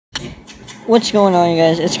What's going on, you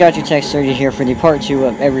guys? It's Got Your Text 30 here for the part 2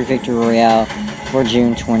 of every Victory Royale for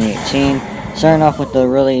June 2018. Starting off with the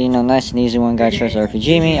really, nice and easy one. Guy tries to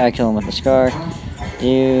RPG me, I kill him with a scar.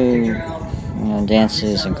 Do,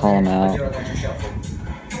 dances and call him out.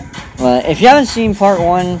 If you haven't seen part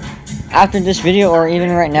 1 after this video, or even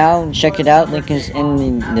right now, check it out. Link is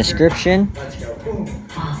in the description.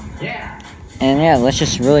 And yeah, let's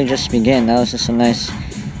just begin. That was just a nice,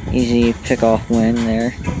 easy pick-off win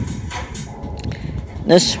there.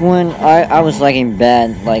 This one, I was lagging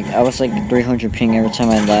bad. Like, I was like 300 ping every time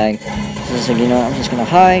I lag. So I was like, you know what, I'm just gonna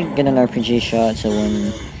hide, get an RPG shot to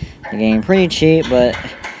win the game. Pretty cheap, but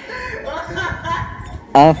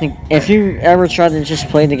I don't think, if you ever try to just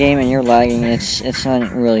play the game and you're lagging, it's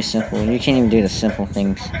not really simple. You can't even do the simple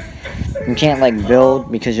things. You can't like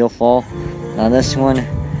build because you'll fall. Now this one,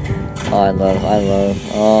 I love.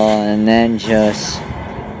 Oh, and then just...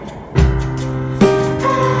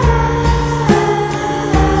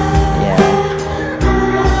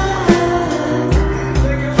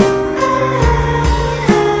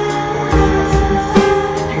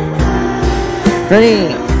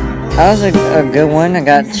 that was a good one. I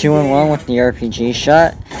got 2-in-1 with the RPG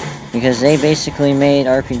shot, because they basically made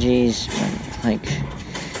RPGs like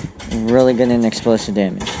really good in explosive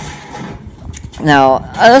damage. Now,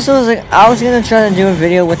 I was gonna try to do a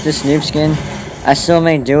video with this noob skin. I still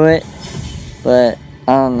may do it, but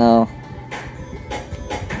I don't know.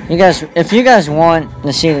 If you guys want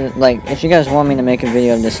to see, if you guys want me to make a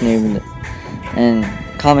video of this noob, and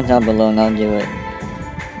comment down below and I'll do it.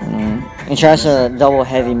 He tries to double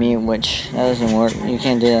heavy me, which that doesn't work. You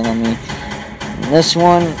can't do that on me. This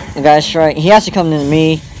one, the guy's trying. He has to come to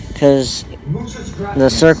me because the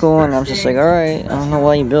circle, and I'm just like, alright, I don't know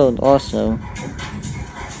why you build also.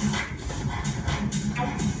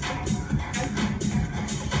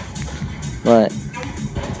 But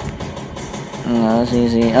that was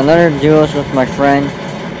easy. Another duos with my friend,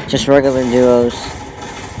 just regular duos.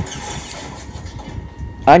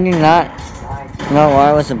 I do not know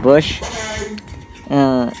why it was a bush.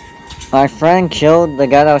 My friend killed the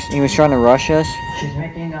guy he was trying to rush us.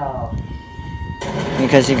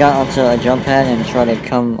 Because he got onto a jump pad and tried to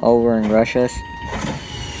come over and rush us.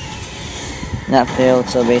 That failed,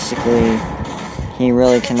 so basically he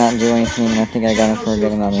really cannot do anything. I think I got him for a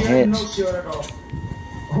good amount of hits.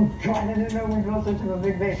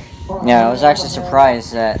 Yeah, I was actually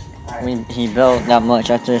surprised that he built that much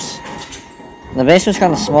at this. The base was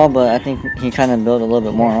kind of small, but I think he kind of built a little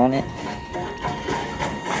bit more on it.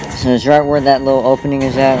 So it's right where that little opening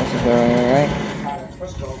is at. Let's just go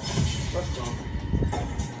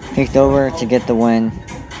right. Picked over to get the win.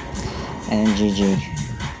 And GG.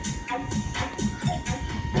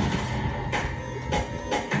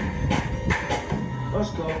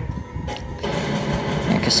 Let's go.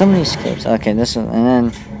 Yeah, because some of these skips. Okay, this one.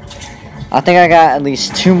 And then I think I got at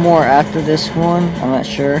least 2 more after this one. I'm not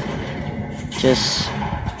sure. Just,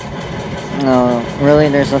 no, really,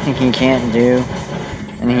 there's nothing he can't do.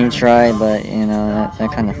 And he tried, but,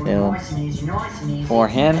 that kind of failed for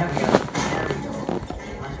him.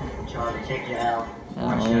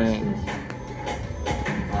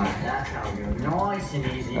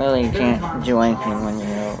 Really, you can't do anything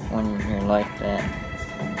when you're like that.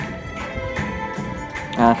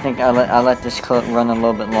 I think I let this clip run a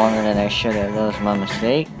little bit longer than I should have. That was my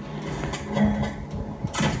mistake.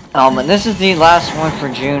 But this is the last one for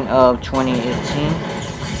June of 2018.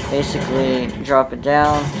 Basically, drop it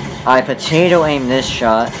down. I potato aim this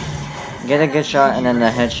shot, get a good shot, and then the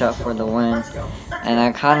headshot for the win. And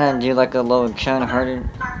I kind of do like a little kind of harder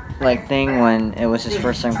thing when it was his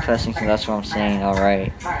first time cussing, so that's what I'm saying.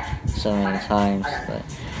 Alright, so many times. But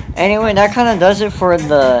anyway, that kind of does it for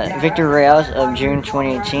the Victory Royales of June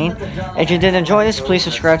 2018. If you did enjoy this, please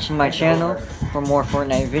subscribe to my channel for more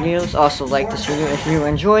Fortnite videos. Also like this video if you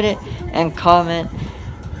enjoyed it, and comment,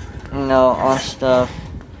 on stuff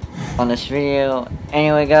on this video.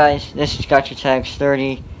 Anyway, guys, this is Got Your Text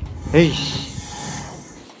 30. Peace.